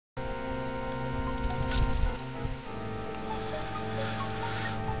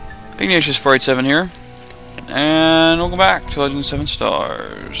Ignatius 487 here, and welcome back to Legend of 7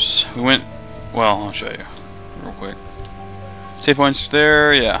 Stars. We went, well, I'll show you real quick. Save points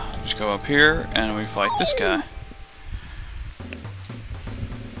there, yeah. Just go up here and we fight this guy.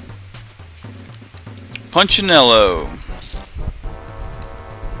 Punchinello.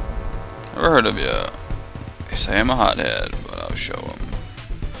 Never heard of ya. They say I'm a hothead, but I'll show them.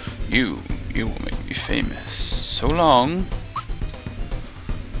 You will make me famous. So long.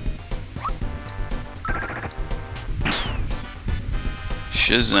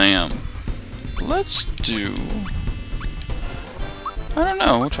 Shazam. Let's do... I don't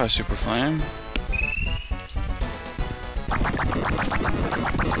know, we'll try Super Flame.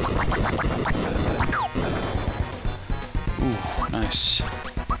 Ooh, nice.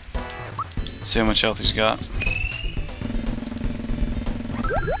 Let's see how much health he's got.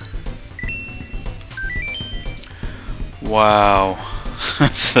 Wow.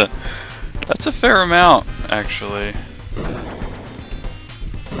 that's a fair amount, actually.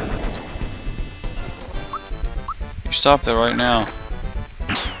 You stop that right now.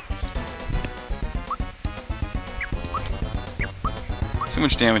 See how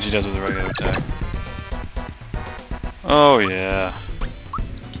much damage he does with a regular attack. Oh yeah.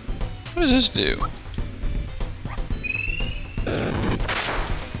 What does this do?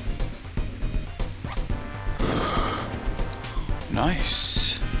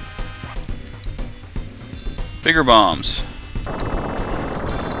 Nice. Bigger bombs.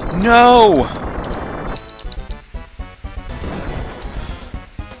 No!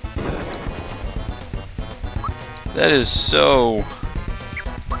 That is so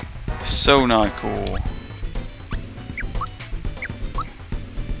not cool.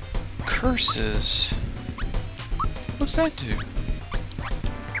 Curses. What's that do?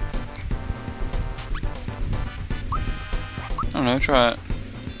 I don't know, try it.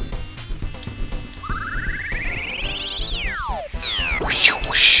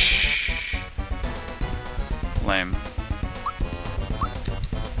 Lame.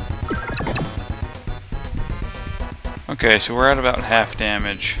 Okay, so we're at about half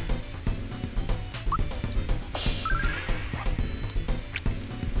damage.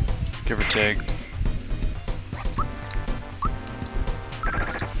 Give or take.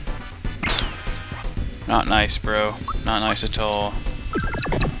 Not nice, bro. Not nice at all.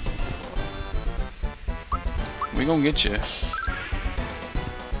 We gonna get you.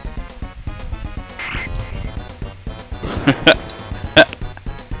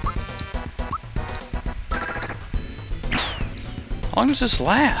 How long does this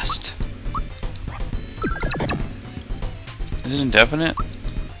last? Is this indefinite?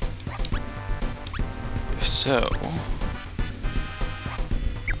 If so...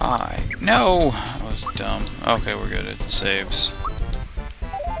 No! That was dumb. Okay, we're good. It saves.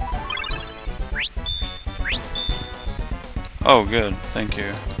 Oh, good. Thank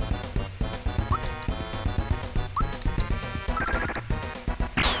you.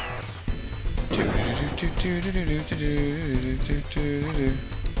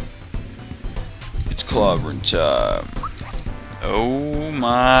 It's clobbering time. Oh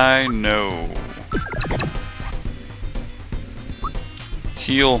my no.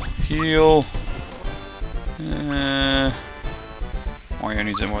 Heal. Mario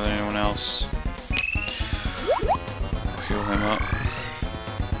needs it more than anyone else. Heal him up.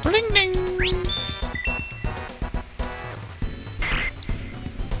 Ding ding!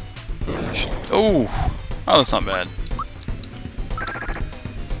 Oh! Oh, that's not bad.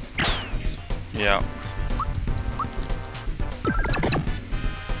 Yeah.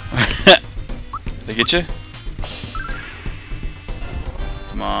 Did I get you?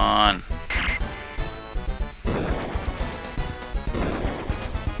 Come on.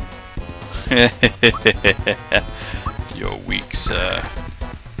 You're weak, sir.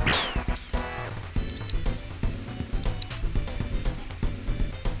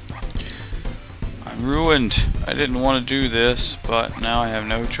 I'm ruined. I didn't want to do this, but now I have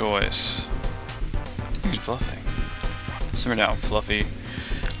no choice. Who's bluffing? Simmer down, Fluffy.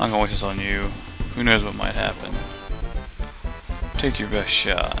 I'm gonna waste this on you. Who knows what might happen? Take your best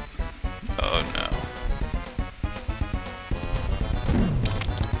shot. Oh no.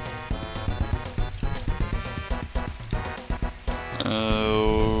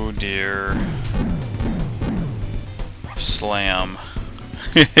 Oh dear. Slam.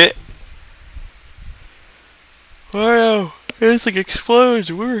 Wow, this thing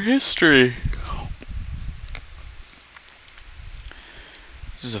explodes. We're history.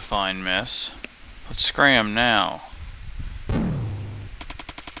 This is a fine mess. Let's scram now.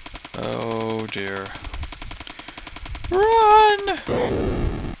 Oh dear. Run!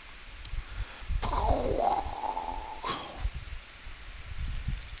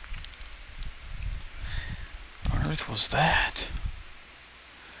 was that?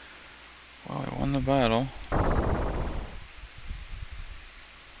 Well, we won the battle.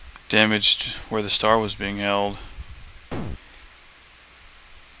 Damaged where the star was being held.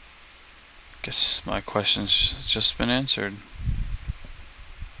 Guess my question's just been answered.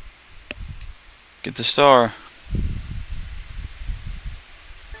 Get the star.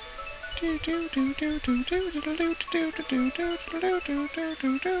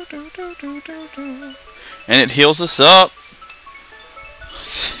 And it heals us up.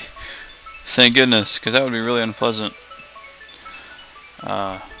 Thank goodness, because that would be really unpleasant.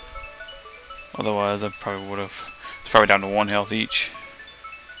 Otherwise, I probably would have. It's probably down to 1 health each.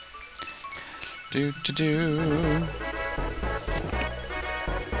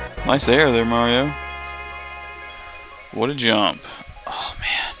 Nice air there, Mario. What a jump. Oh,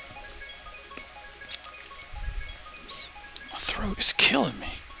 man. My throat is killing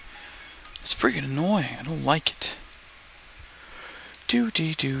me. It's freaking annoying. I don't like it.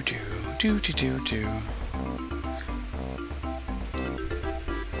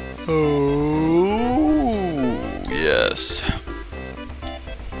 Oh, yes.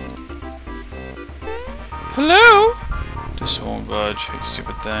 Hello? This won't budge. Hey,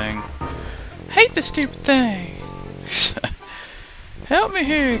 stupid thing. Hate the stupid thing. Help me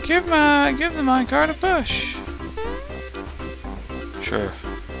here. Give the minecart a push. Sure.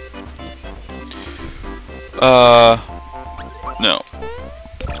 No.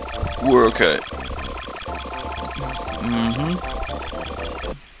 We're okay.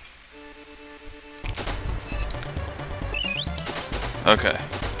 Okay.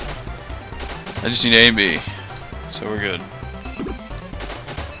 I just need A and B. So we're good.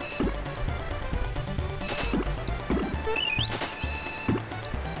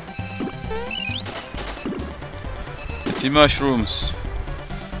 Get the mushrooms.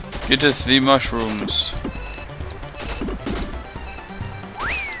 Get us the mushrooms.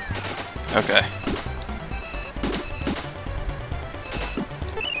 Okay.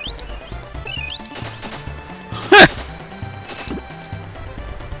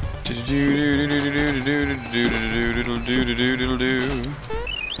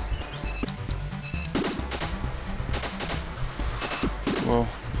 Whoa.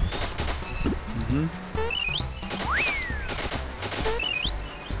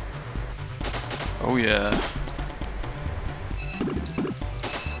 Oh yeah.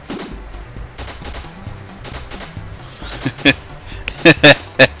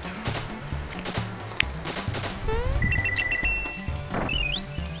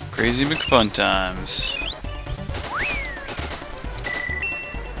 Crazy McFun times.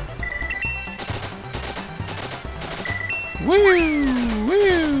 Woo!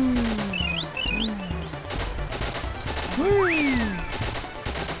 Woo! Woo!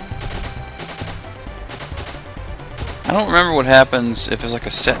 I don't remember what happens if there's like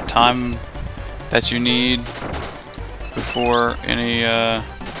a set time that you need before any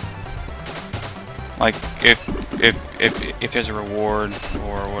like if there's a reward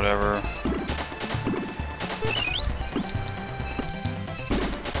or whatever.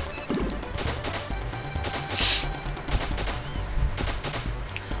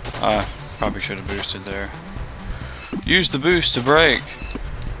 Probably should have boosted there. Use the boost to break.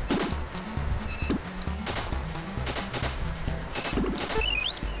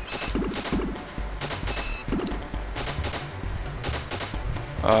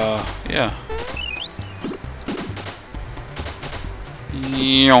 Yeah.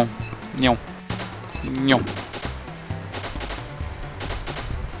 Nyong. Nyong. Nyong.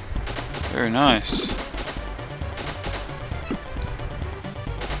 Very nice.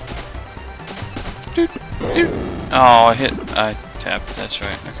 Doot, doot. Oh, I tapped. That's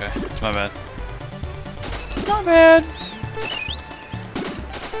right. Okay. It's my bad. My bad.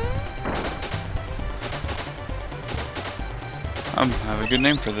 I have a good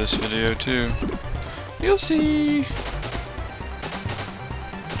name for this video too. You'll see.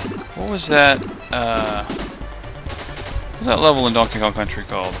 What was that? What was that level in Donkey Kong Country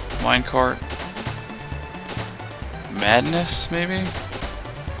called? Minecart? Madness, maybe?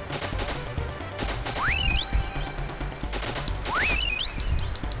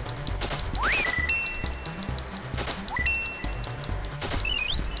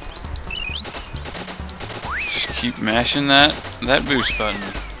 Just keep mashing that boost button.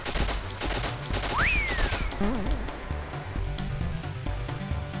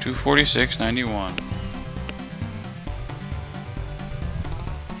 $246.91.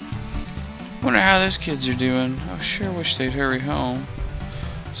 Wonder how those kids are doing. I sure wish they'd hurry home.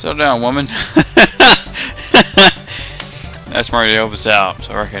 Settle down, woman. That's Mario to help us out,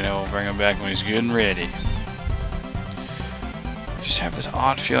 so I reckon he'll bring him back when he's good and ready. have this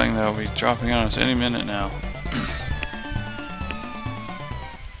odd feeling that it'll be dropping on us any minute now.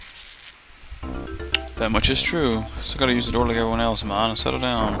 That much is true. Still gotta use the door like everyone else, man. Settle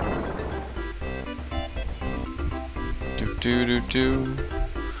down. Do.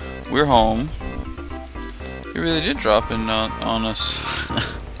 We're home. It really did drop in on us.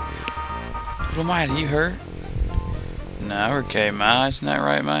 Little mate, are you hurt? Nah, we're okay, mate. Isn't that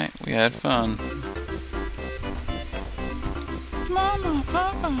right, mate? We had fun. Mama,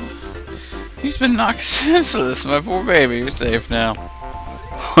 Papa. He's been knocked senseless, my poor baby. You're safe now.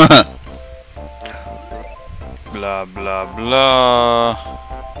 Blah, blah, blah.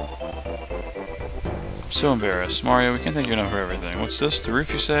 I'm so embarrassed. Mario, we can't thank you enough for everything. What's this? The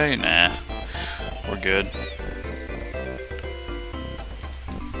roof, you say? Nah. We're good.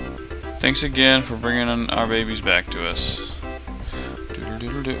 Thanks again for bringing our babies back to us.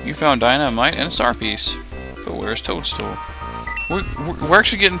 You found dynamite and a star piece. But where's Toadstool? We're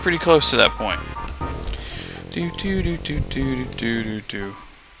actually getting pretty close to that point.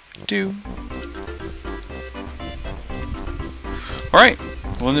 Alright,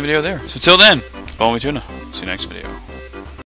 we'll end the video there. So till then, follow me tuna. See you next video.